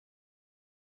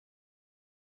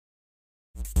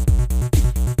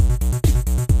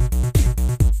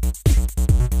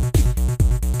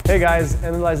Hey guys,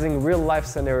 analyzing real life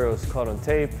scenarios caught on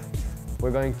tape.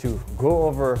 We're going to go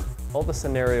over all the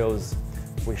scenarios.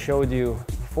 We showed you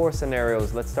 4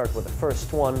 scenarios. Let's start with the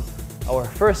first one. Our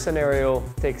first scenario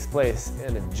takes place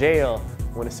in a jail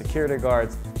when a security guard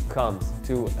comes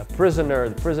to a prisoner.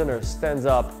 The prisoner stands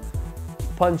up,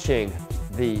 punching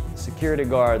the security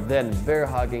guard, then bear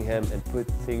hugging him and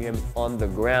putting him on the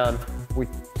ground. We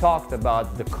talked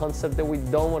about the concept that we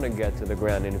don't want to get to the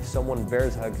ground, and if someone bear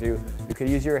hugs you, you could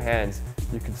use your hands,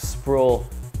 you could sprawl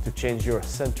to change your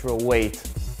central weight.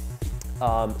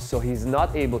 So he's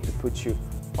not able to put you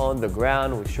on the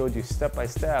ground. We showed you step by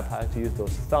step how to use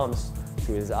those thumbs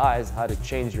to his eyes, how to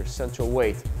change your central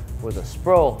weight with a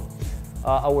sprawl.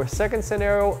 Our second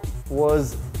scenario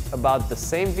was about the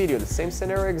same video, the same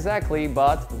scenario exactly,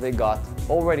 but they got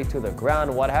already to the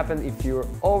ground. What happened if you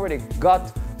already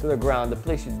got to the ground, the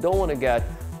place you don't want to get,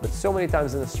 but so many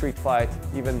times in a street fight,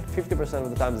 even 50% of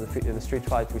the times in the street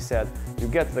fight, we said you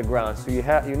get to the ground. So you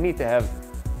need to have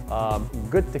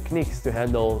good techniques to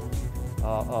handle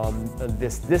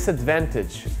this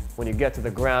disadvantage when you get to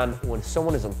the ground. When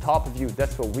someone is on top of you,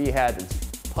 that's what we had, is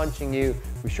punching you.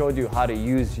 We showed you how to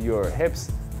use your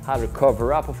hips, how to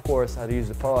cover up, of course, how to use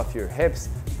the power of your hips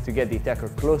to get the attacker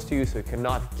close to you so he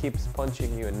cannot keep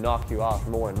punching you and knock you out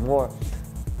more and more,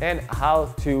 and how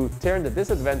to turn the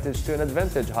disadvantage to an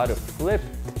advantage, how to flip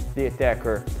the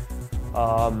attacker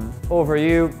over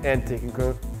you and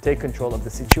take control of the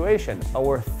situation.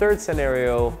 Our third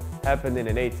scenario happened in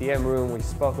an ATM room. We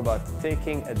spoke about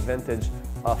taking advantage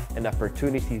of an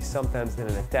opportunity. Sometimes in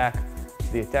an attack,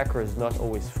 the attacker is not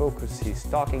always focused. He's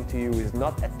talking to you, he's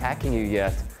not attacking you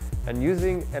yet, and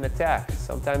using an attack.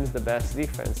 Sometimes the best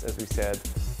defense, as we said,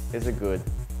 is a good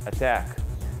attack.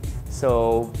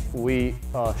 So we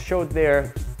showed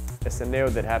there a scenario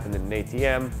that happened in an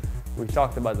ATM. We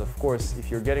talked about, of course, if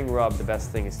you're getting robbed, the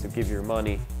best thing is to give your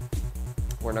money.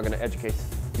 We're not going to educate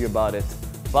you about it,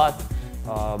 but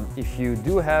if you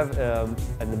do have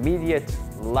an immediate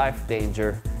life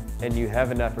danger and you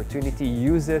have an opportunity,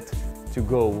 use it to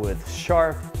go with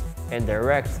sharp and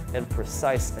direct and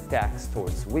precise attacks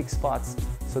towards weak spots,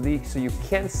 so you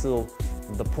cancel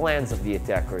the plans of the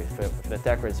attacker. If an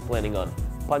attacker is planning on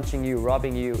punching you,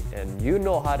 robbing you, and you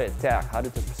know how to attack, how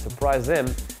to surprise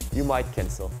him, you might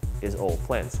cancel his all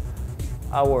plans.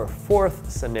 Our fourth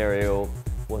scenario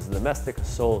was domestic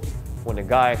assault, when a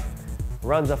guy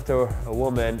runs after a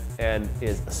woman and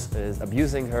is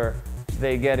abusing her.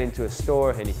 They get into a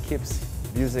store and he keeps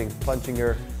abusing, punching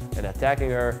her and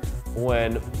attacking her.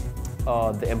 When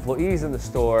the employees in the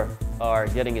store are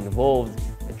getting involved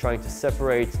and trying to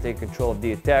separate, take control of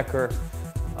the attacker,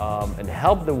 and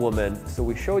help the woman. So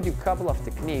we showed you a couple of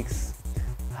techniques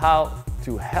how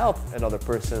to help another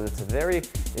person. It's a very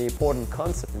important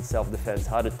concept in self-defense,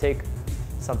 how to take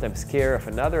sometimes care of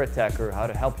another attacker, how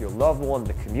to help your loved one,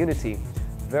 the community.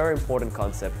 Very important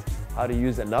concept, how to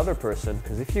use another person,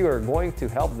 because if you are going to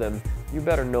help them, you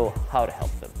better know how to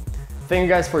help them. Thank you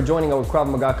guys for joining our Krav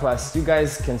Maga class. You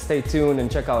guys can stay tuned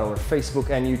and check out our Facebook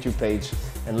and YouTube page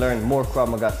and learn more Krav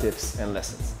Maga tips and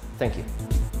lessons. Thank you.